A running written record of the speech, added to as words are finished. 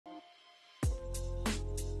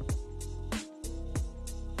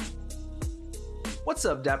What's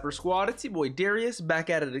up, Dapper Squad? It's your boy Darius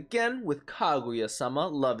back at it again with Kaguya-Sama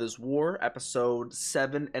Love is War, episode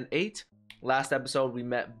 7 and 8. Last episode we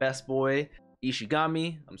met best boy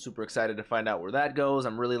Ishigami. I'm super excited to find out where that goes.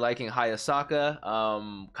 I'm really liking Hayasaka,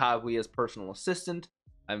 Kaguya's personal assistant.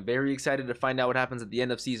 I'm very excited to find out what happens at the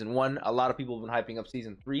end of season 1. A lot of people have been hyping up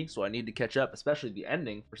season 3, so I need to catch up, especially the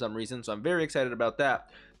ending for some reason, so I'm very excited about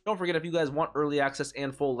that. Don't forget, if you guys want early access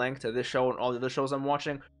and full length to this show and all the other shows I'm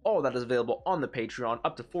watching, all of that is available on the Patreon,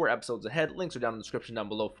 up to 4 episodes ahead. Links are down in the description down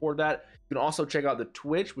below for that. You can also check out the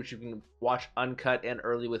Twitch, which you can watch uncut and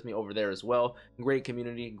early with me over there as well. Great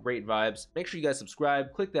community, great vibes. Make sure you guys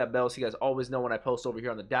subscribe, click that bell so you guys always know when I post over here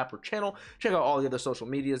on the Dapper channel. Check out all the other social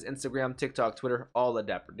medias, Instagram, TikTok, Twitter, all at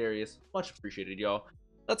DapperDarius. Much appreciated, y'all.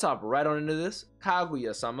 Let's hop right on into this.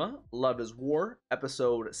 Kaguya-Sama, Love is War,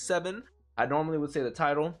 episode 7. I normally would say the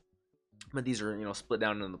title, but these are, split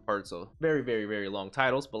down into the parts, so very, very, very long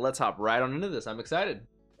titles. But let's hop right on into this. I'm excited.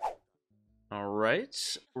 All right,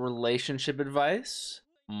 relationship advice,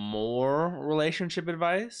 more relationship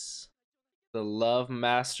advice. The Love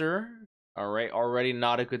Master. All right, already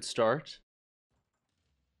not a good start.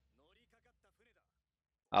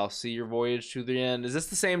 I'll see your voyage to the end. Is this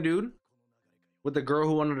the same dude with the girl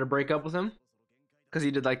who wanted to break up with him because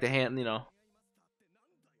he did like the hand,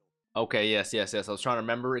 Okay, yes. I was trying to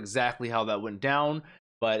remember exactly how that went down,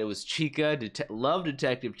 but it was Chika, Love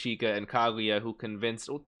Detective Chika, and Kaguya who convinced,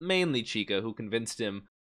 mainly Chika, who convinced him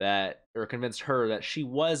that, or convinced her that she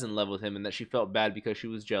was in love with him and that she felt bad because she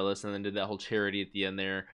was jealous, and then did that whole charity at the end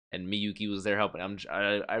there, and Miyuki was there helping.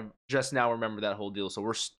 I just now remember that whole deal, so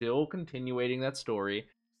we're still continuing that story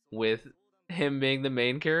with him being the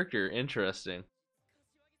main character. Interesting.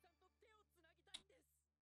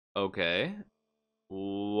 Okay.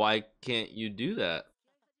 Why can't you do that?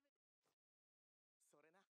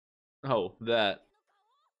 Oh, that.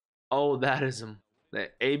 Oh, that is him. The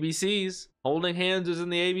ABCs. Holding hands is in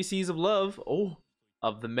the ABCs of love. Oh,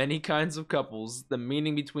 of the many kinds of couples, the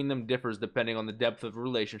meaning between them differs depending on the depth of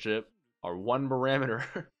relationship. Or one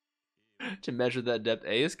parameter to measure that depth.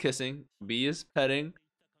 A is kissing. B is petting.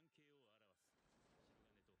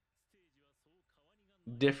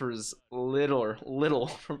 Differs little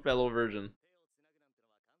from fellow virgin.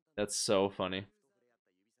 That's so funny.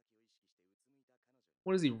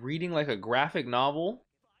 What is he reading, like a graphic novel?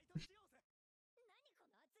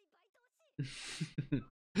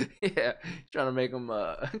 Yeah, trying to make him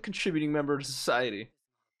a contributing member to society.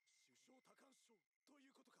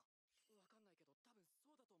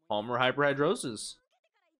 Palmer hyperhidrosis.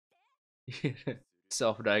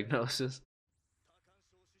 Self-diagnosis.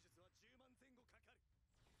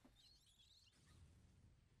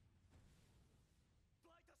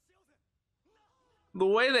 The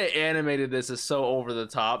way they animated this is so over the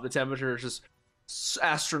top. The temperature is just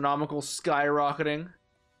astronomical, skyrocketing.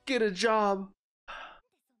 Get a job.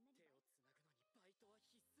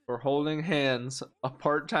 For holding hands, a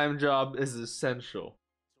part-time job is essential.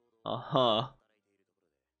 Uh-huh.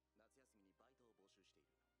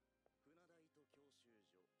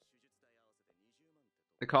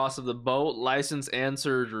 The cost of the boat, license, and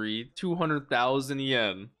surgery, 200,000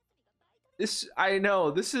 yen. I know,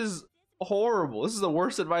 this is horrible. This is the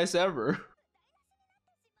worst advice ever.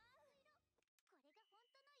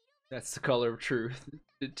 That's the color of truth.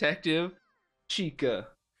 Detective Chika.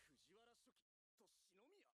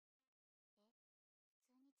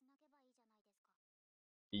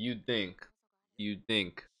 You'd think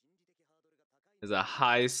is a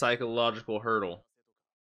high psychological hurdle.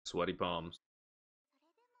 Sweaty palms.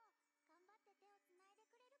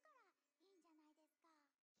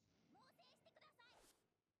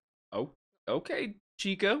 Oh, okay,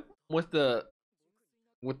 Chico, with the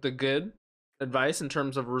good advice in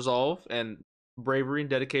terms of resolve and bravery and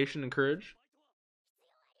dedication and courage.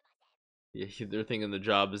 Yeah, they're thinking the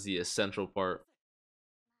job is the essential part.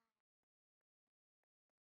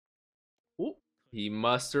 Ooh, he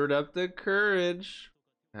mustered up the courage.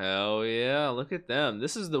 Hell yeah, look at them.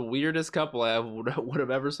 This is the weirdest couple I would have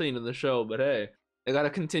ever seen in the show, but hey, they got a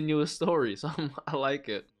continuous story, so I like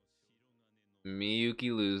it.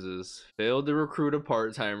 Miyuki loses. Failed to recruit a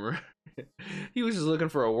part-timer. He was just looking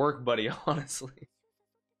for a work buddy, honestly.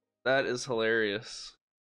 That is hilarious.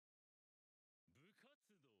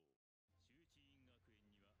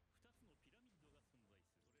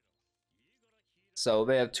 So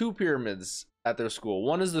they have 2 pyramids at their school.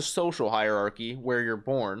 One is the social hierarchy, where you're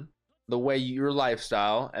born, the way your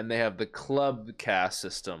lifestyle, and they have the club caste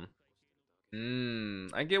system.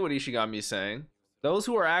 I get what Ishigami is saying. Those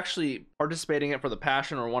who are actually participating in it for the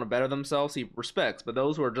passion or want to better themselves, he respects. But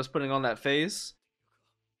those who are just putting on that face,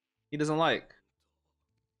 he doesn't like.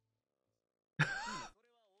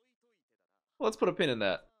 Let's put a pin in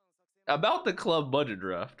that. About the club budget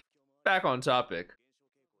draft. Back on topic.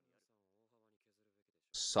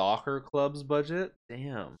 Soccer club's budget?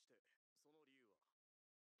 Damn.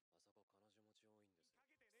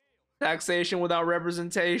 Taxation without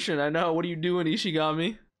representation. I know. What are you doing,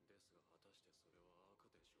 Ishigami?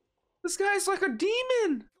 This guy's like a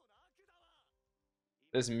demon.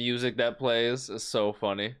 This music that plays is so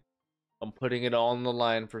funny. I'm putting it all on the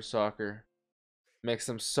line for soccer. Makes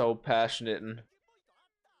them so passionate, and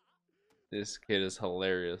this kid is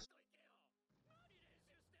hilarious.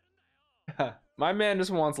 My man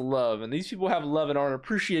just wants love, and these people have love and aren't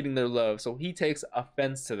appreciating their love, so he takes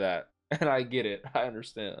offense to that. And I get it. I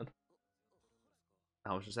understand.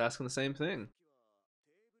 I was just asking the same thing.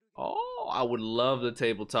 Oh, I would love the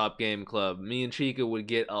tabletop game club. Me and Chika would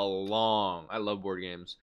get along. I love board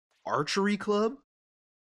games. Archery club?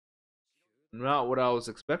 Not what I was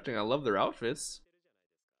expecting. I love their outfits.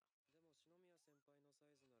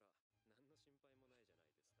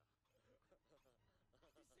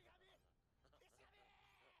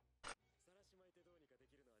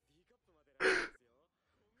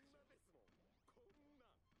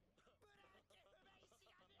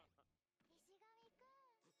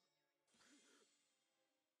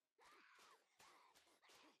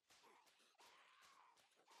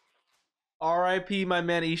 R.I.P. my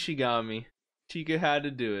man Ishigami. Chika had to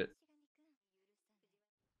do it.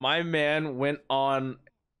 My man went on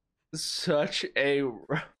such a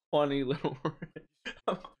funny little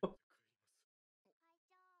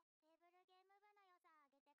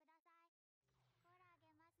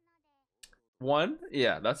one,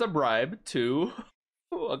 yeah, that's a bribe. Two,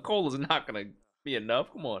 a coal is not gonna be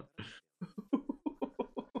enough. Come on.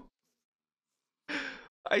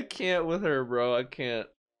 I can't with her, bro. I can't.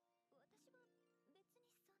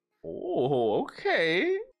 Oh,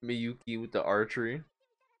 okay. Miyuki with the archery.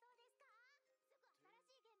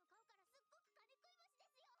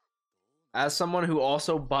 As someone who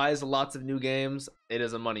also buys lots of new games, it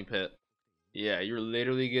is a money pit. Yeah, you're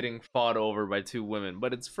literally getting fought over by two women,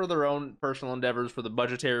 but it's for their own personal endeavors, for the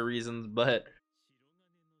budgetary reasons. But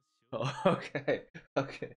okay,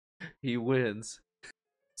 okay, he wins.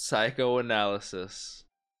 Psychoanalysis.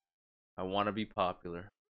 I want to be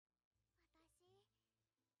popular.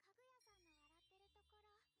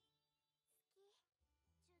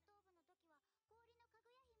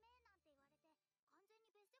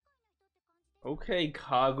 Okay,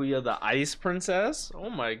 Kaguya the Ice Princess?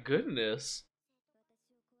 Oh my goodness.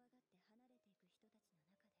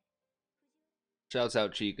 Shouts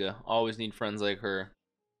out Chika. Always need friends like her.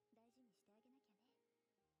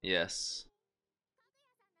 Yes.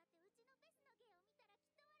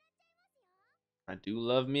 I do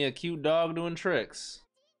love me a cute dog doing tricks.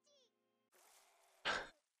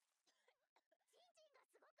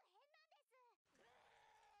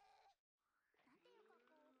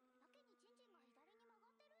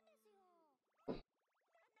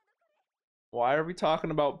 Why are we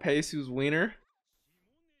talking about Peisu's wiener?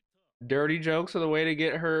 Dirty jokes are the way to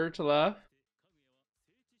get her to laugh?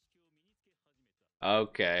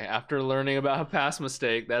 Okay, after learning about a past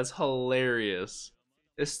mistake, that's hilarious.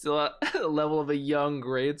 It's still at the level of a young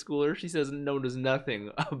grade schooler. She says knows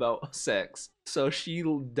nothing about sex. So she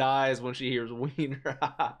dies when she hears wiener.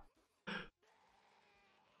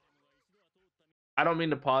 I don't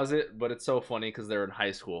mean to pause it, but it's so funny because they're in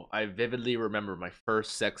high school. I vividly remember my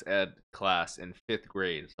first sex ed class in 5th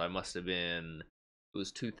grade. So I must have been, it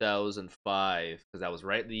was 2005 because that was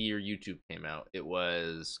right the year YouTube came out. It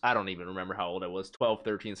was, I don't even remember how old I was, 12,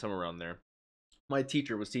 13, somewhere around there. My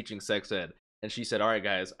teacher was teaching sex ed, and she said, "All right,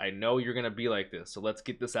 guys, I know you're gonna be like this, so let's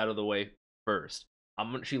get this out of the way first."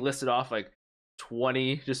 She listed off like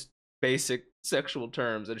 20 just basic sexual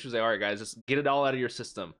terms, and she was like, "All right, guys, just get it all out of your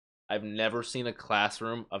system." I've never seen a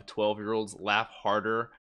classroom of 12-year-olds laugh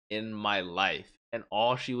harder in my life, and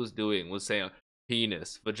all she was doing was saying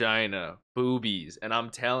penis, vagina, boobies, and I'm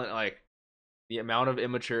telling, like, the amount of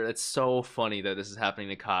immature. It's so funny that this is happening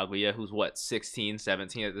to Kaguya, who's what, 16,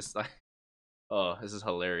 17 at this, like, oh, this is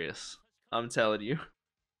hilarious. I'm telling you.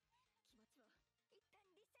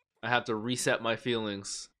 I have to reset my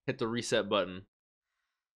feelings. Hit the reset button.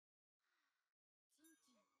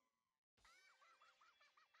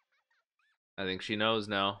 I think she knows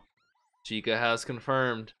now. Chika has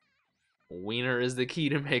confirmed. Wiener is the key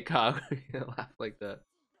to make Kaguya laugh like that.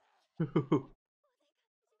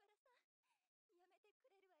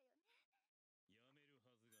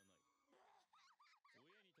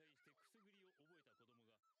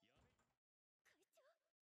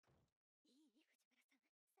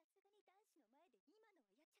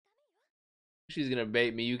 She's gonna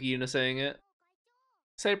bait Miyuki into saying it.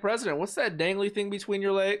 Say, President, what's that dangly thing between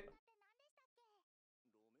your leg?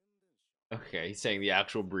 Okay, he's saying the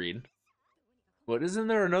actual breed. But isn't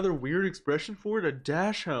there another weird expression for it? A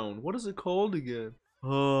dash hound. What is it called again?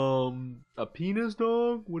 A penis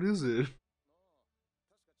dog? What is it?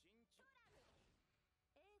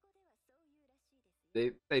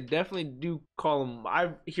 They definitely do call them.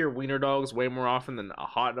 I hear wiener dogs way more often than a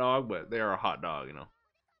hot dog, but they are a hot dog, you know.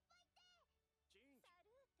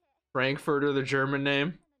 Frankfurter, the German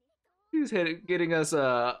name. He's getting us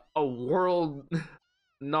a world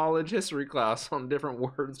knowledge history class on different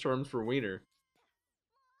words terms for wiener.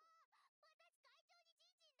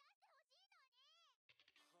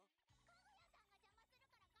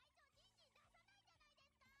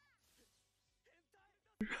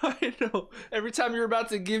 I know. Every time you're about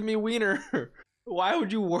to give me wiener, why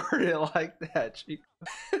would you word it like that?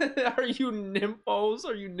 Are you nymphos?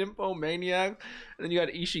 Are you nymphomaniacs? And then you got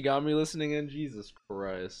Ishigami listening in. Jesus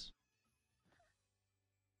Christ.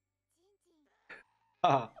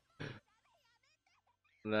 That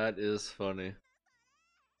is funny.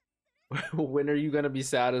 When are you gonna be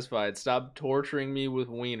satisfied? Stop torturing me with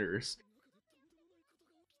wieners.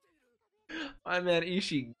 My man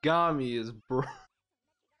Ishigami is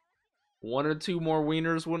one or two more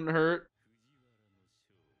wieners wouldn't hurt.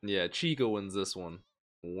 Yeah, Chika wins this one.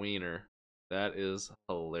 Wiener. That is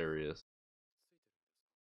hilarious.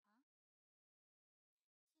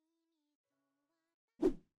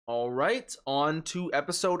 All right, on to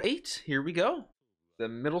episode 8. Here we go. The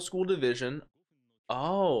middle school division.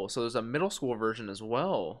 Oh, so there's a middle school version as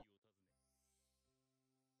well.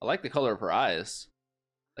 I like the color of her eyes.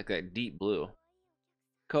 Like that deep blue.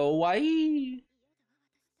 Kawaii.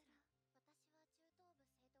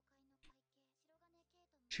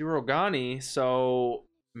 Shirogane, so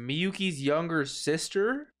Miyuki's younger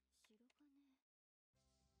sister?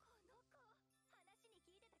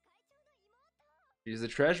 She's the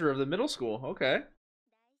treasurer of the middle school. Okay.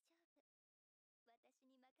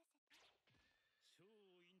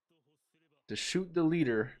 To shoot the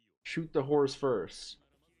leader, shoot the horse first.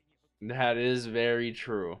 That is very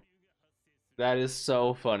true. That is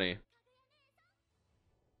so funny.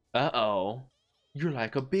 Uh-oh. You're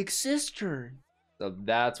like a big sister. So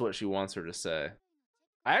that's what she wants her to say.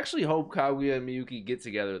 I actually hope Kaguya and Miyuki get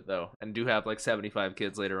together, though, and do have like 75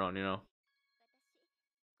 kids later on, you know?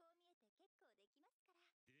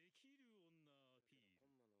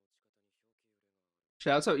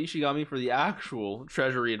 Shouts out Ishigami for the actual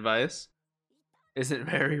treasury advice. Isn't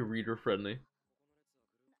very reader friendly.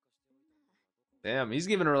 Damn, he's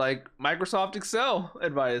giving her like Microsoft Excel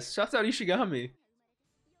advice. Shouts out Ishigami.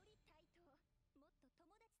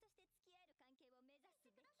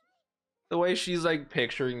 The way she's like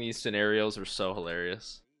picturing these scenarios are so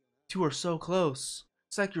hilarious. Two are so close.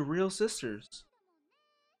 It's like you're real sisters.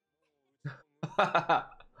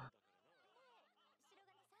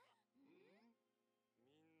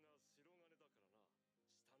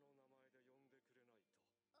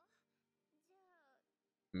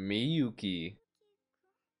 Miyuki.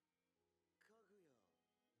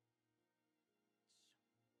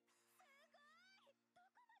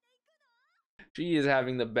 She is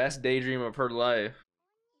having the best daydream of her life.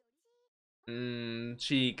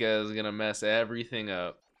 Chika is gonna mess everything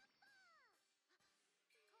up.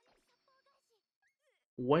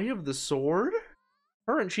 Way of the Sword?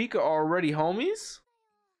 Her and Chika are already homies?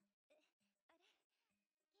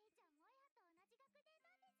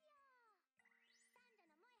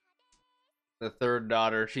 The third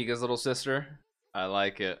daughter, Chika's little sister. I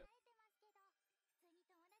like it.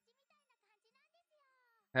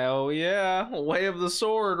 Hell yeah. Way of the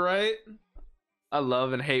Sword, right? I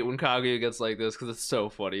love and hate when Kaguya gets like this because it's so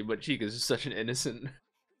funny, but Chika's just such an innocent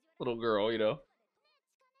little girl, you know?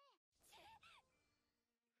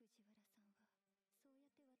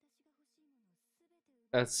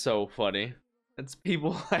 That's so funny. It's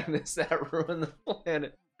people like this that ruin the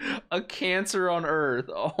planet. A cancer on Earth.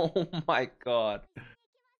 Oh my god.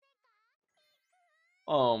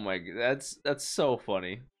 Oh my god. That's so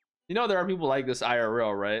funny. You know there are people like this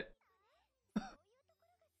IRL, right?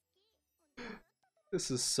 This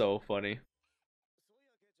is so funny.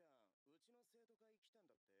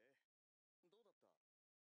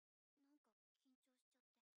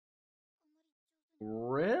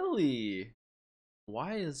 Really?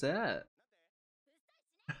 Why is that?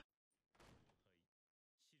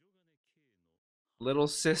 Little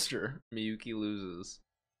sister, Miyuki loses.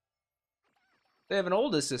 They have an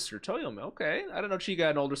oldest sister, Toyome. Okay, I don't know Chika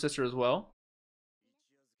had an older sister as well.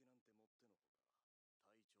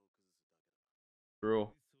 True.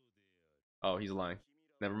 Oh, he's lying.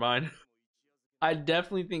 Never mind. I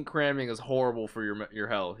definitely think cramming is horrible for your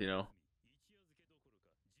health, you know.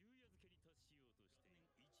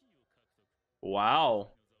 Wow.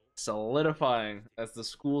 Solidifying as the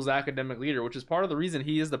school's academic leader, which is part of the reason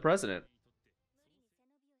he is the president.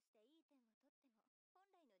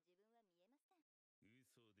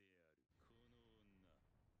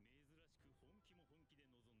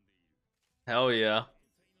 Hell yeah.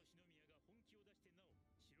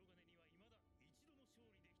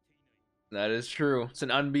 That is true. It's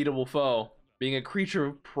an unbeatable foe. Being a creature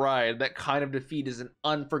of pride, that kind of defeat is an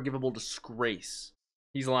unforgivable disgrace.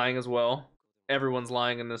 He's lying as well. Everyone's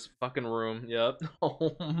lying in this fucking room. Yep.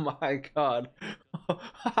 Oh my god.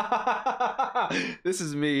 This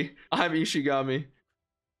is me. I'm Ishigami.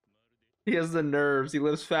 He has the nerves. He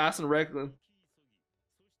lives fast and reckless.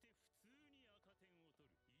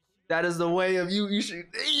 That is the way of you, Ishigami.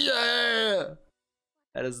 Yeah!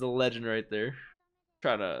 That is the legend right there.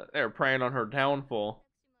 They're preying on her downfall.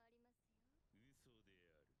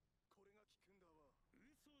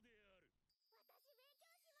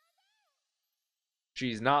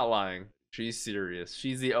 She's not lying. She's serious.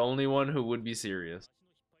 She's the only one who would be serious.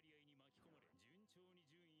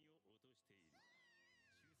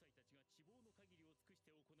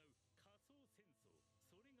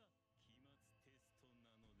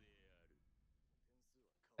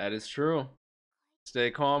 That is true. Stay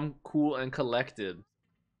calm, cool, and collected.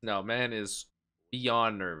 No, man is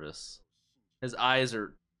beyond nervous. His eyes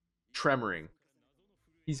are tremoring.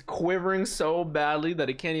 He's quivering so badly that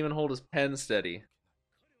he can't even hold his pen steady.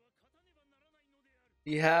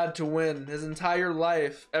 He had to win. His entire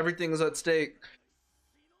life, everything is at stake.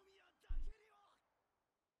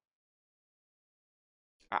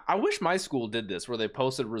 I wish my school did this, where they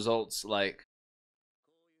posted results like,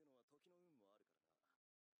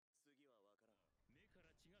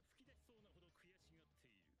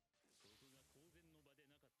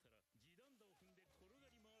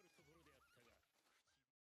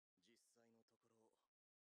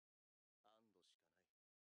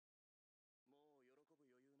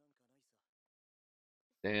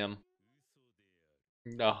 damn.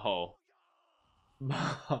 No.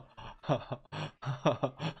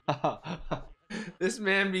 This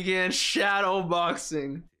man began shadow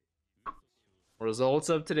boxing. Results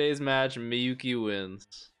of today's match, Miyuki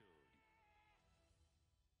wins.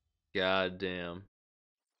 God damn.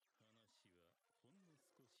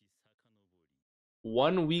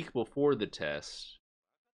 1 week before the test.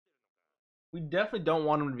 We definitely don't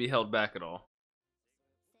want him to be held back at all.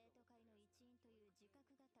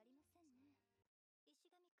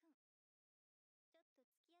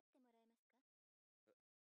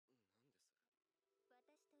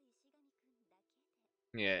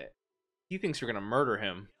 Yeah. He thinks you're gonna murder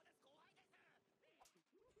him.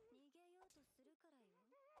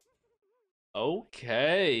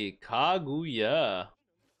 Okay, Kaguya.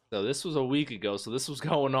 So this was a week ago, so this was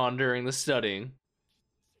going on during the studying.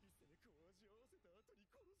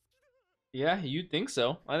 Yeah, you'd think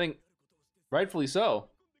so. I think rightfully so.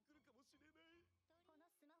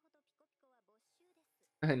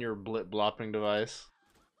 And your blip blopping device.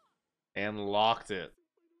 And locked it.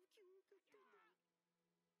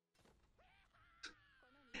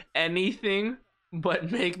 Anything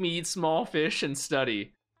but make me eat small fish and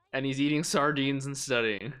study. And he's eating sardines and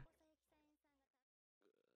studying.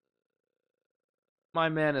 My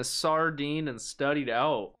man is sardine and studied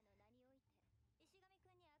out.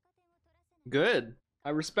 Good. I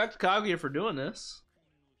respect Kaguya for doing this.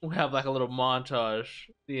 We have like a little montage.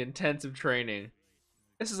 The intensive training.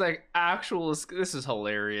 This is like actual. This is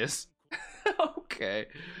hilarious. Okay.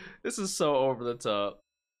 This is so over the top.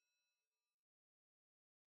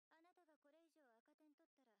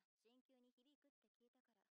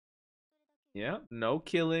 Yeah, no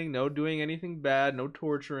killing, no doing anything bad, no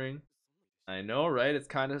torturing. I know, right? It's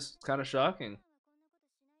kind of shocking.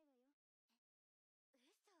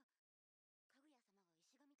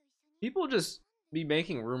 People just be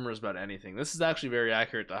making rumors about anything. This is actually very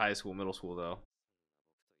accurate to high school, middle school, though.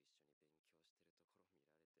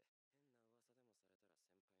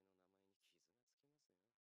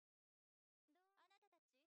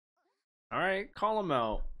 All right, call him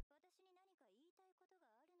out.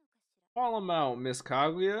 Call him out, Miss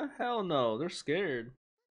Kaguya. Hell no, they're scared.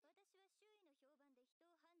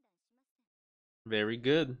 Very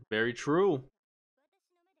good. Very true.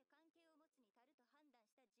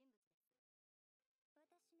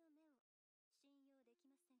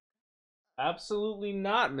 Absolutely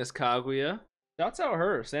not, Miss Kaguya. Shouts out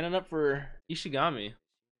her, standing up for Ishigami.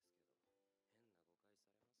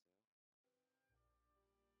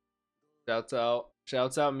 Shouts out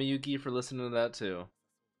Miyuki for listening to that too.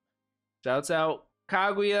 Shouts out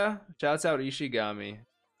Kaguya. Shouts out Ishigami.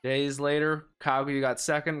 Days later, Kaguya got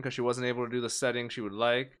second because she wasn't able to do the setting she would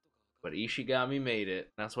like. But Ishigami made it.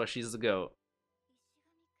 That's why she's the GOAT.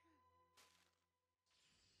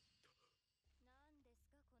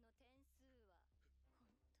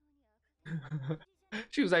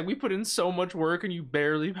 She was like, we put in so much work and you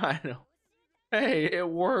barely... I know. Hey, it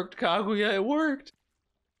worked, Kaguya. It worked.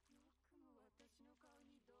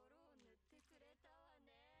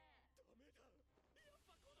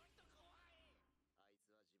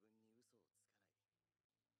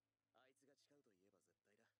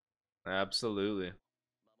 Absolutely.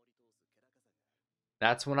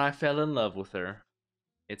 That's when I fell in love with her.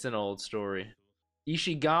 It's an old story.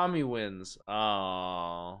 Ishigami wins.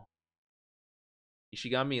 Oh.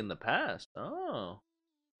 Ishigami in the past. Oh.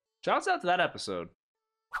 Shouts out to that episode.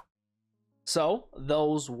 So,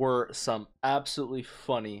 those were some absolutely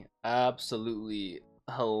funny, absolutely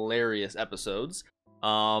hilarious episodes.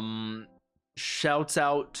 Shouts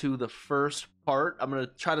out to the first part. I'm going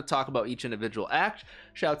to try to talk about each individual act.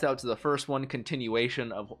 Shouts out to the first one,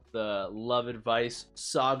 continuation of the love advice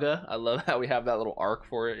saga. I love how we have that little arc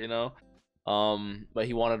for it, you know. But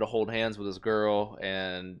he wanted to hold hands with his girl,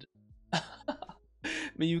 and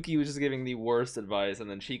Miyuki was just giving the worst advice, and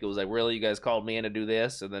then Chika was like, really, you guys called me in to do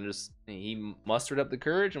this? And then just he mustered up the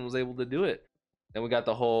courage and was able to do it. Then we got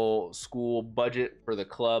the whole school budget for the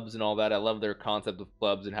clubs and all that. I love their concept of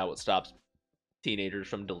clubs and how it stops teenagers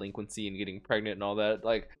from delinquency and getting pregnant and all that.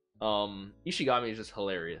 Like, Ishigami is just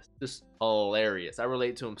hilarious. Just hilarious. I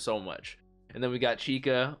relate to him so much. And then we got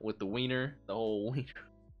Chika with the wiener, the whole wiener.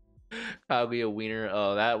 Kaguya wiener.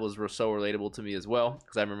 Oh, that was so relatable to me as well,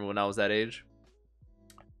 because I remember when I was that age.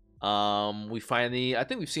 We finally, I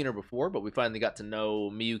think we've seen her before, but we finally got to know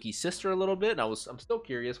Miyuki's sister a little bit, and I'm still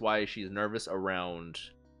curious why she's nervous around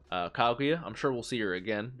Kaguya. I'm sure we'll see her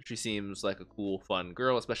again. She seems like a cool, fun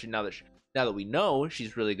girl, especially now that we know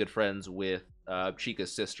she's really good friends with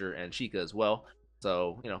Chika's sister and Chika as well.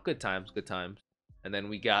 So, you know, good times, good times. And then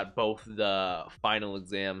we got both the final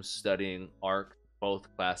exams studying arc, both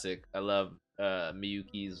classic. I love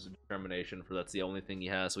Miyuki's determination for that's the only thing he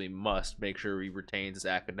has, so he must make sure he retains his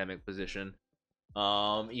academic position.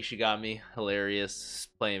 Ishigami, hilarious,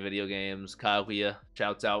 playing video games. Kaguya,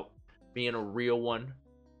 shouts out, being a real one,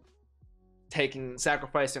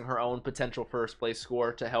 sacrificing her own potential first place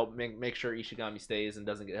score to help make sure Ishigami stays and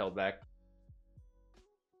doesn't get held back.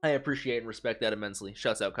 I appreciate and respect that immensely.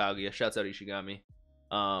 Shouts out Kaguya, shouts out Ishigami.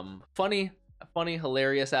 Funny,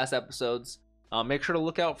 hilarious ass episodes. Make sure to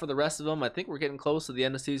look out for the rest of them. I think we're getting close to the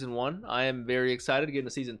end of season 1. I am very excited to get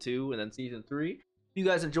into season 2 and then season 3. If you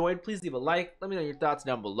guys enjoyed, please leave a like. Let me know your thoughts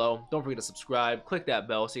down below. Don't forget to subscribe. Click that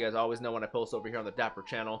bell so you guys always know when I post over here on the Dapper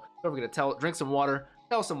channel. Don't forget to drink some water.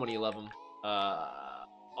 Tell someone you love them.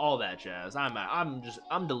 All that jazz.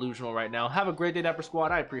 I'm delusional right now. Have a great day, Dapper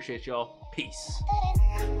Squad. I appreciate y'all. Peace.